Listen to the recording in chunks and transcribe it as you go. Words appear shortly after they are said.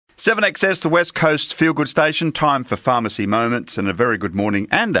7XS, the West Coast Feel Good Station. Time for Pharmacy Moments, and a very good morning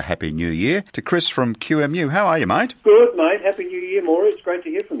and a Happy New Year to Chris from QMU. How are you, mate? Good, mate. Happy New Year, Maury. It's great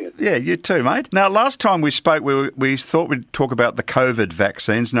to hear from you. Yeah, you too, mate. Now, last time we spoke, we thought we'd talk about the COVID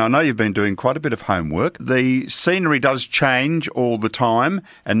vaccines. Now, I know you've been doing quite a bit of homework. The scenery does change all the time,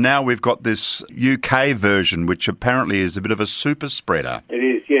 and now we've got this UK version, which apparently is a bit of a super spreader. It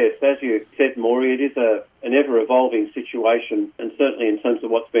is, yes. As you said, Maury, it is an ever-evolving situation, and certainly in terms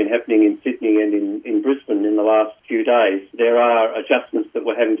of what's been happening in Sydney and in Brisbane in the last few days, there are adjustments that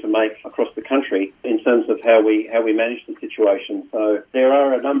we're having to make across the country in terms of how we manage the situation. So there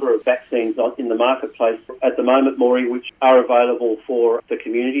are a number of vaccines in the marketplace at the moment, Maury, which are available for the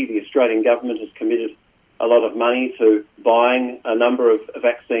community. The Australian government has committed a lot of money to buying a number of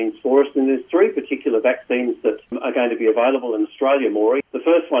vaccines for us, and there's three particular vaccines that are going to be available in Australia, Maury. The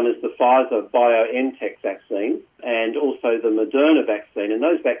first one is the Pfizer-BioNTech vaccine and also the Moderna vaccine, and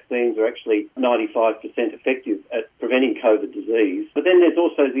those vaccines are actually 95% effective at preventing COVID disease. But then there's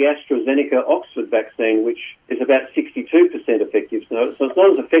also the AstraZeneca-Oxford vaccine, which is about 62% effective. So it's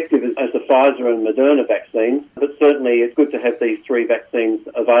not as effective as the Pfizer and Moderna vaccines, but certainly it's good to have these three vaccines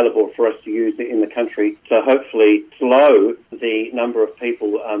available for us to use in the country to hopefully slow the number of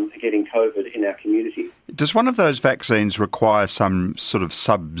people getting COVID in our community. Does one of those vaccines require some sort of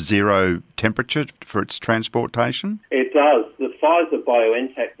sub-zero temperature for its transportation? It does. The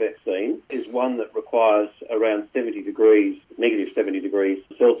Pfizer-BioNTech vaccine is one that requires around negative 70 degrees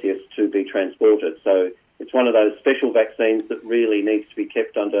Celsius to be transported. So it's one of those special vaccines that really needs to be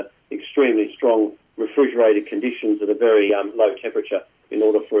kept under extremely strong refrigerated conditions at a very low temperature in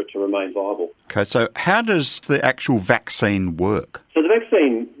order for it to remain viable. Okay, so how does the actual vaccine work? So the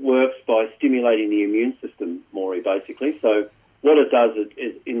vaccine works by stimulating the immune system, Maury, basically. So what it does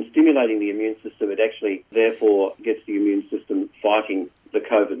is in stimulating the immune system, it actually therefore gets the immune system fighting the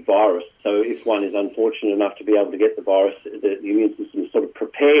COVID virus. So if one is unfortunate enough to be able to get the virus, the immune system is sort of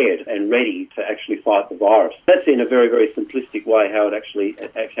prepared and ready to actually fight the virus. That's in a very, very simplistic way how it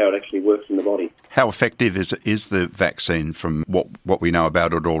actually works in the body. How effective is the vaccine from what we know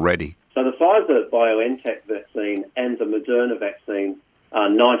about it already? So the Pfizer-BioNTech vaccine and the Moderna vaccine are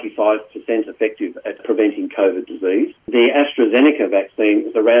 95% effective at preventing COVID disease. The AstraZeneca vaccine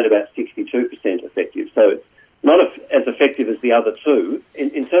is around about 62% effective. So it's not as effective as the other two.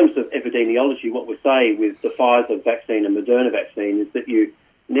 In terms of epidemiology, what we say with the Pfizer vaccine and Moderna vaccine is that you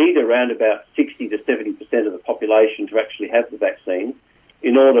need around about 60 to 70% of the population to actually have the vaccine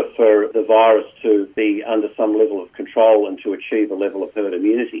in order for the virus to be under some level of control and to achieve a level of herd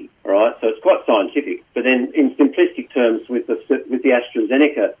immunity. All right, so it's quite scientific. But then in simplistic terms, with the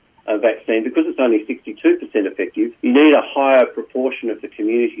AstraZeneca vaccine, because it's only 62% effective, you need a higher proportion of the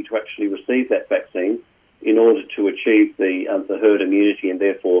community to actually receive that vaccine in order to achieve the herd immunity and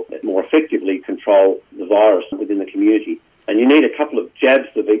therefore more effectively control the virus within the community. And you need a couple of jabs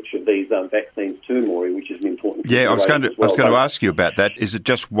of each of these vaccines too, Maury, which is an important consideration. Yeah, I was going to ask you about that. Is it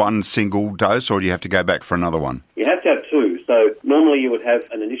just one single dose, or do you have to go back for another one? You have to have two. So normally you would have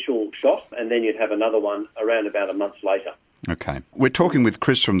an initial shot, and then you'd have another one around about a month later. Okay. We're talking with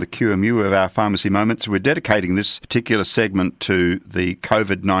Chris from the QMU of our Pharmacy Moments. We're dedicating this particular segment to the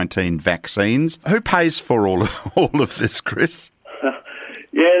COVID-19 vaccines. Who pays for all of this, Chris?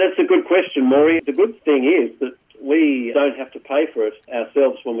 Yeah, that's a good question, Maury. The good thing is that we don't have to pay for it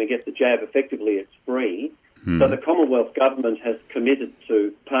ourselves when we get the jab. Effectively, it's free. So the Commonwealth Government has committed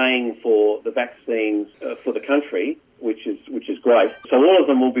to paying for the vaccines for the country, which is great. So all of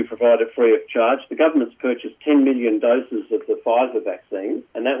them will be provided free of charge. The government's purchased 10 million doses of the Pfizer vaccine,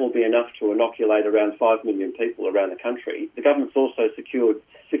 and that will be enough to inoculate around 5 million people around the country. The government's also secured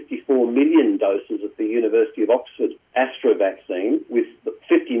 54 million doses of the University of Oxford Astra vaccine, with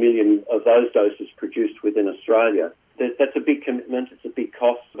 50 million of those doses produced within Australia. That's a big commitment, it's a big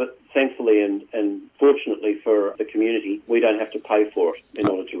cost, but thankfully and fortunately for the community, we don't have to pay for it in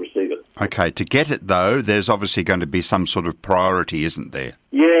order to receive it. Okay, to get it though, there's obviously going to be some sort of priority, isn't there?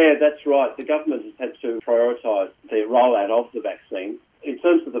 Yeah, that's right. The government has had to prioritise the rollout of the vaccine. In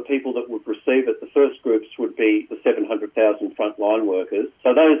terms of the people that would receive it, the first groups would be the 700,000 frontline workers.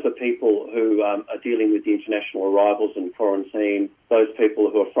 So those are people who are dealing with the international arrivals and quarantine, those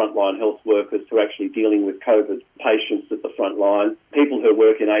people who are frontline health workers who are actually dealing with COVID patients at the front line, people who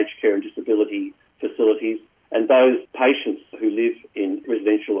work in aged care and disability facilities, and those patients who live in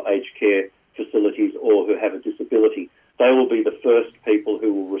residential aged care facilities or who have a disability. They will be the first people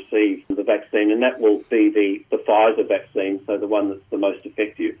who will receive the vaccine, and that will be the Pfizer vaccine, so the one that's the most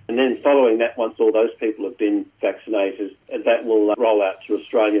effective. And then following that, once all those people have been vaccinated, that will roll out to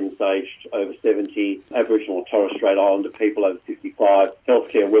Australians aged over 70, Aboriginal and Torres Strait Islander people over 55,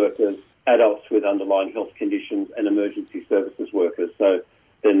 healthcare healthcare workers, adults with underlying health conditions and emergency services workers. So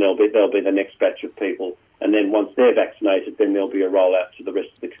then there'll be the next batch of people. And then once they're vaccinated, then there'll be a rollout to the rest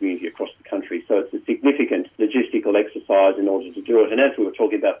of the community across the country. So it's a significant logistical exercise in order to do it. And as we were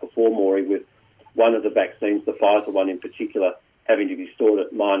talking about before, Maury, with one of the vaccines, the Pfizer one in particular, having to be stored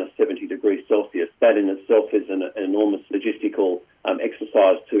at minus 70 degrees Celsius, that in itself is an enormous logistical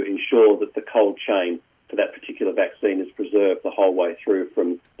exercise to ensure that the cold chain for that particular vaccine is preserved the whole way through,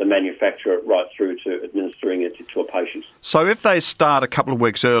 from the manufacturer right through to administering it to a patient. So if they start a couple of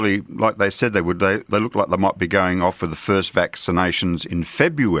weeks early, like they said they would, they look like they might be going off with the first vaccinations in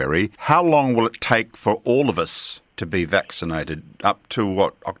February. How long will it take for all of us to be vaccinated? Up to,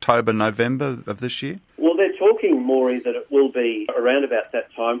 October, November of this year? Well, they're talking, Maury, that it will be around about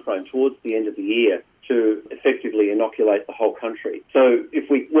that time frame, towards the end of the year, to effectively inoculate the whole country. So if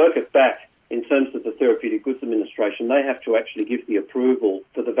we work it back, in terms of the Therapeutic Goods Administration, they have to actually give the approval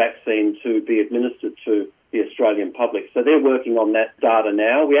for the vaccine to be administered to the Australian public. So they're working on that data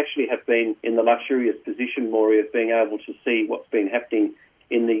now. We actually have been in the luxurious position, Maury, of being able to see what's been happening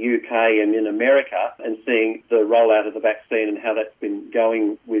in the UK and in America, and seeing the rollout of the vaccine and how that's been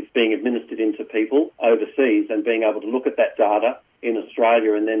going with being administered into people overseas, and being able to look at that data in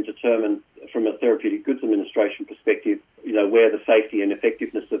Australia and then determine from a Therapeutic Goods Administration perspective, where the safety and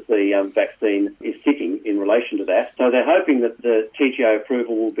effectiveness of the vaccine is sitting in relation to that. So they're hoping that the TGA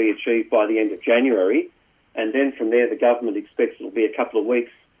approval will be achieved by the end of January, and then from there the government expects it'll be a couple of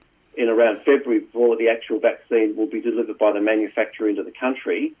weeks in around February before the actual vaccine will be delivered by the manufacturer into the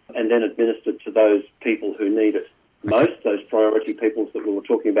country and then administered to those people who need it most, those priority peoples that we were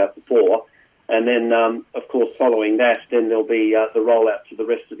talking about before. And then, of course, following that, then there'll be the rollout to the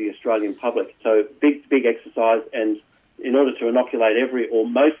rest of the Australian public. So big exercise, and in order to inoculate every or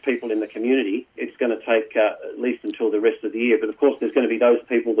most people in the community, it's going to take at least until the rest of the year. But of course, there's going to be those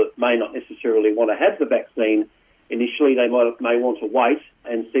people that may not necessarily want to have the vaccine initially. They may want to wait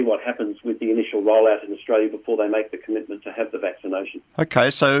and see what happens with the initial rollout in Australia before they make the commitment to have the vaccination.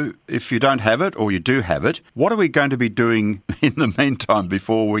 Okay, so if you don't have it or you do have it, what are we going to be doing in the meantime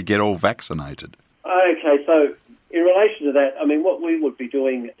before we get all vaccinated? Okay, so in relation to that, what we would be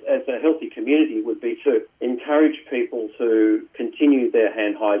doing as a healthy community would be to encourage people to continue their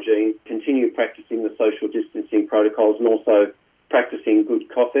hand hygiene, continue practicing the social distancing protocols, and also practicing good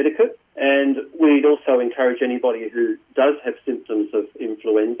cough etiquette. And we'd also encourage anybody who does have symptoms of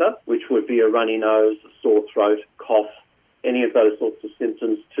influenza, which would be a runny nose, a sore throat, cough, any of those sorts of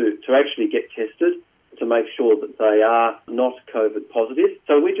symptoms, to actually get tested to make sure that they are not COVID positive.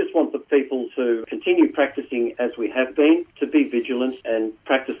 So we just want the people to continue practicing as we have been, to be vigilant and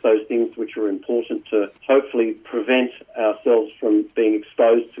practice those things which are important to hopefully prevent ourselves from being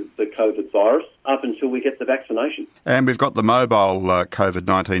exposed to the COVID virus up until we get the vaccination. And we've got the mobile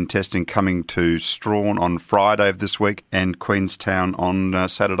COVID-19 testing coming to Strawn on Friday of this week and Queenstown on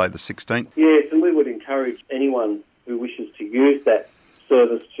Saturday the 16th. Yes, and we would encourage anyone who wishes to use that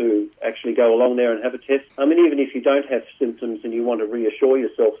service to actually go along there and have a test. Even if you don't have symptoms and you want to reassure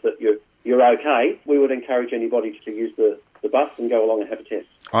yourself that you're okay, we would encourage anybody to use the bus and go along and have a test.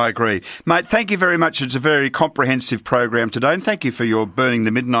 I agree. Mate, thank you very much. It's a very comprehensive program today, and thank you for your burning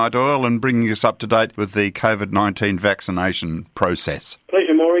the midnight oil and bringing us up to date with the COVID-19 vaccination process.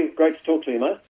 Pleasure, Maury. Great to talk to you, mate.